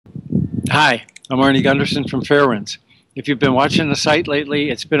Hi, I'm Arnie Gunderson from Fairwinds. If you've been watching the site lately,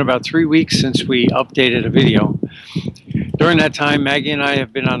 it's been about 3 weeks since we updated a video. During that time, Maggie and I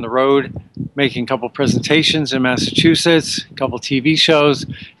have been on the road making a couple presentations in Massachusetts, a couple TV shows,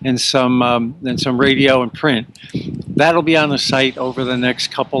 and some radio and print. That'll be on the site over the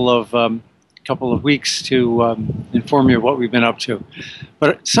next couple of weeks to inform you of what we've been up to.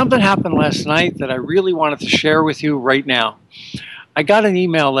 But something happened last night that I really wanted to share with you right now. I got an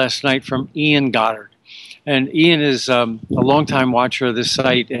email last night from Ian Goddard. And Ian is a longtime watcher of this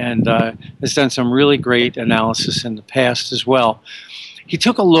site and has done some really great analysis in the past as well. He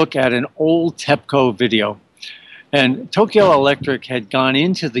took a look at an old TEPCO video. And Tokyo Electric had gone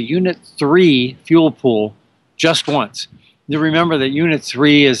into the Unit 3 fuel pool just once. You remember that Unit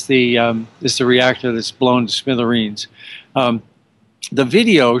 3 is the reactor that's blown to smithereens. The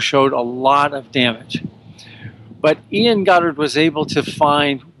video showed a lot of damage. But Ian Goddard was able to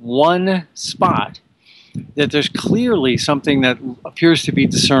find one spot that there's clearly something that appears to be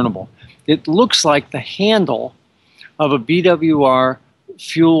discernible. It looks like the handle of a BWR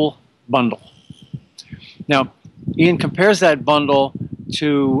fuel bundle. Now, Ian compares that bundle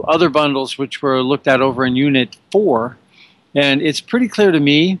to other bundles which were looked at over in Unit 4, and it's pretty clear to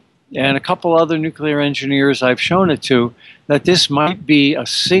me and a couple other nuclear engineers I've shown it to that this might be a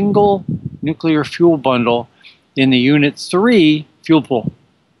single nuclear fuel bundle in the Unit 3 fuel pool.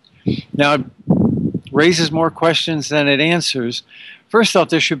 Now, it raises more questions than it answers. First off,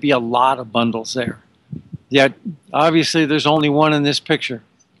 there should be a lot of bundles there. Yet, obviously, there's only one in this picture.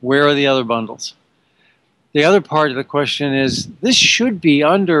 Where are the other bundles? The other part of the question is, this should be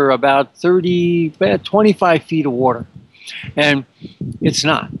under about 25 feet of water. And it's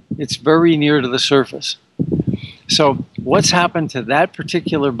not. It's very near to the surface. So what's happened to that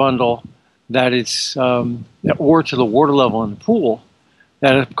particular bundle that it's, or to the water level in the pool,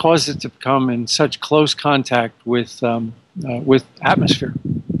 that have caused it to come in such close contact with atmosphere?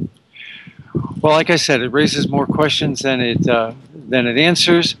 Well, like I said, it raises more questions than it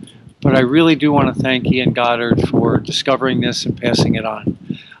answers, but I really do want to thank Ian Goddard for discovering this and passing it on.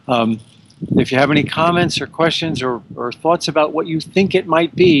 If you have any comments or questions or thoughts about what you think it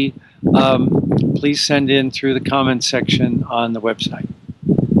might be, please send in through the comments section on the website.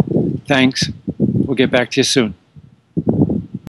 Thanks. We'll get back to you soon.